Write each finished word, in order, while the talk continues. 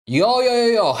Yo,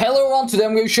 hello everyone, today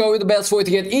I'm going to show you the best way to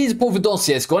get easy profit on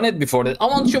Csgonet. Before that, I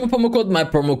want to show my promo code. My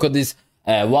promo code is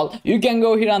well, you can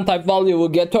go here and type VALL, you will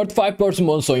get 35%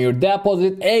 bonus on your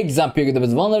deposit. Example, you get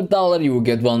 $100, you will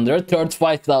get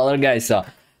 $135, guys. So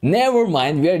never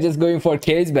mind, we are just going for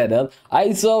case battle.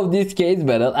 I saw this case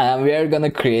battle and we are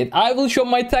gonna create. I will show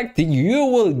my tactic, you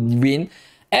will win.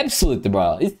 Absolutely,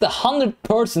 bro, it's the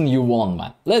 100% you want,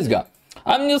 man. Let's go.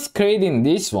 I'm just creating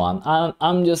this one and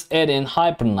I'm just adding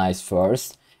hyper nice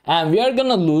first, and we are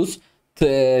gonna lose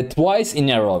twice in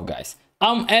a row, guys.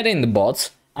 I'm adding the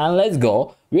bots and let's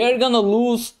go. We are gonna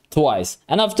lose twice,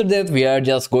 and after that we are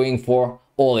just going for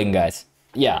all in, guys.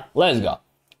 Yeah, let's go.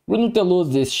 We need to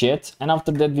lose this shit, and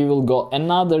after that we will go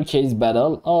another case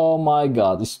battle. Oh my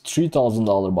god, it's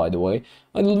 $3,000, by the way.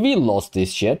 We lost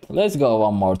this shit. Let's go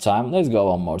one more time.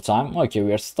 Okay,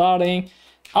 we are starting.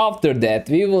 After that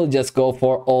we will just go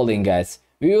for all in, guys.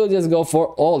 We will just go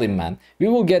for all in, man. We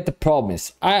will get the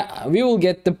promise. We will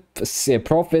get the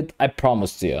profit, I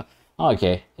promise to you.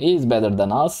 Okay, he's better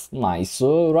than us. Nice.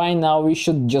 So right now we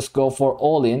should just go for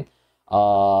all in.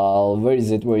 Where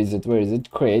is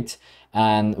it? Create.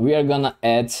 And we are gonna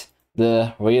add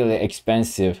the really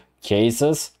expensive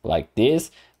cases like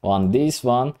this one,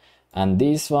 and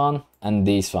this one,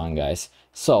 guys.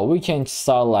 So we can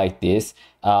start like this.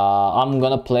 I'm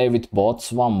gonna play with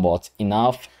bots, one bot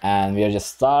enough, and we are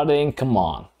just starting. Come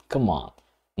on,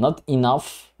 not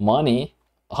enough money.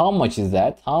 How much is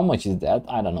that? I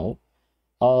don't know.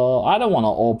 I don't want to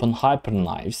open hyper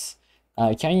knives.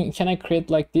 Can I create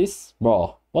like this,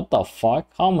 bro? What the fuck?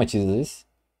 How much is this?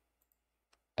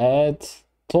 Add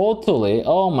totally.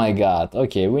 Oh my god.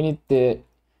 Okay, we need to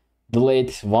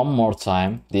delete one more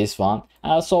time this one,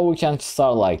 so we can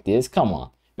start like this. Come on,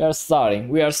 we are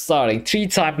starting 3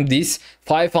 times this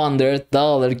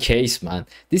 $500 case, man.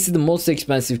 This is the most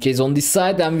expensive case on this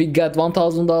side, and we got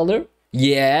 $1,000.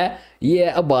 Yeah,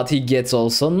 but he gets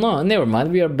also, no, never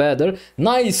mind, we are better.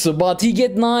 Nice, but he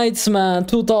get knights, man.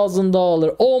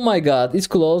 $2,000. Oh my god, it's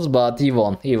close, but he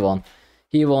won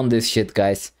this shit,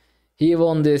 guys. He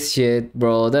won this shit,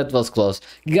 bro. That was close,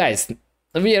 guys.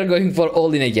 We are going for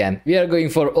all in again.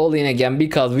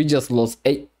 Because we just lost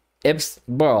 8 eps,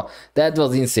 bro. That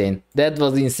was insane.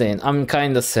 I'm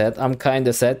kind of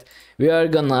sad. We are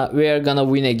gonna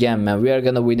win again,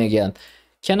 man.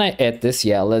 Can I add this?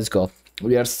 Yeah, let's go.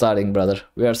 We are starting, brother.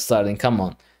 Come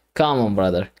on,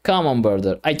 brother.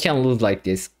 I can't lose like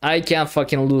this. I can't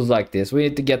fucking lose like this. We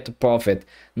need to get the profit.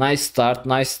 Nice start.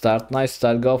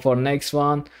 Go for next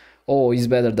one. Oh, he's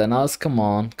better than us. Come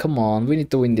on. We need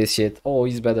to win this shit. Oh,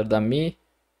 he's better than me.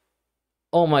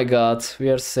 Oh my god, we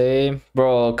are same.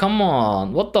 Bro, come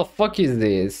on. What the fuck is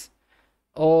this?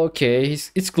 Okay,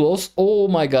 it's close. Oh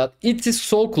my god, it is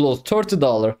so close.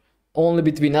 $30 only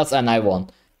between us, and I won.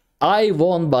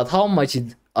 But how much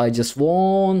I just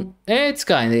won? It's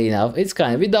kind of enough.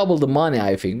 We double the money,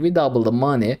 I think.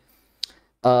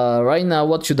 Right now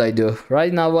what should I do?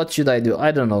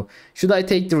 I don't know. Should I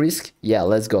take the risk? Yeah,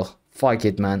 let's go. Fuck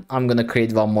it, man. I'm gonna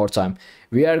create one more time.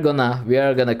 We are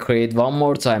gonna create one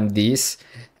more time this,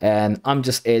 and I'm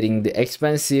just adding the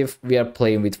expensive. We are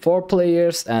playing with 4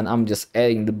 players, and I'm just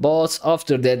adding the bots.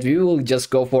 After that we will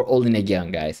just go for all in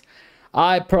again, guys.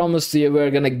 I promise you we're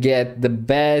gonna get the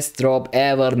best drop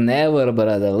ever, never,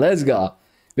 brother. Let's go.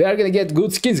 We are gonna get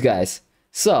good skins, guys.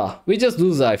 So we just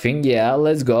lose, I think. Yeah,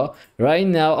 let's go. Right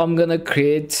now I'm gonna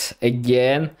create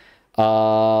again.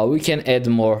 We can add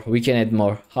more.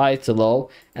 High to low,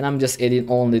 and I'm just adding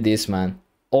only this, man.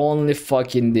 Only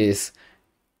fucking this.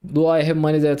 Do I have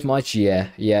money that much?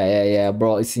 Yeah,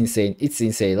 bro. It's insane.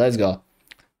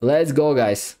 Let's go,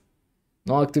 guys.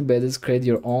 No active battles. Create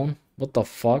your own. What the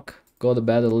fuck? Go to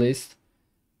battle list.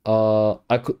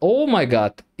 I could. Oh my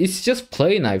god, it's just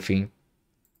plain, I think.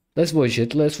 Let's watch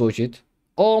it.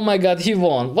 Oh my god, he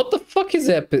won. What the fuck is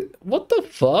happening? What the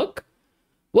fuck?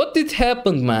 What did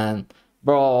happen, man?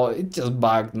 Bro, it just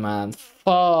bugged, man.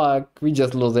 Fuck, we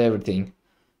just lost everything.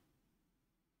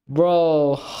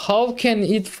 Bro, how can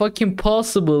it fucking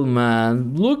possible,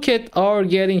 man? Look at our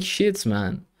getting shits,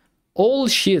 man. All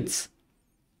shits.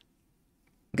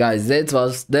 Guys, that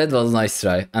was nice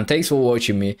try, and thanks for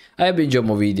watching me. I hope you enjoyed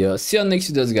my video. See you on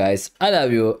next videos, guys. I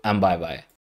love you, and bye bye.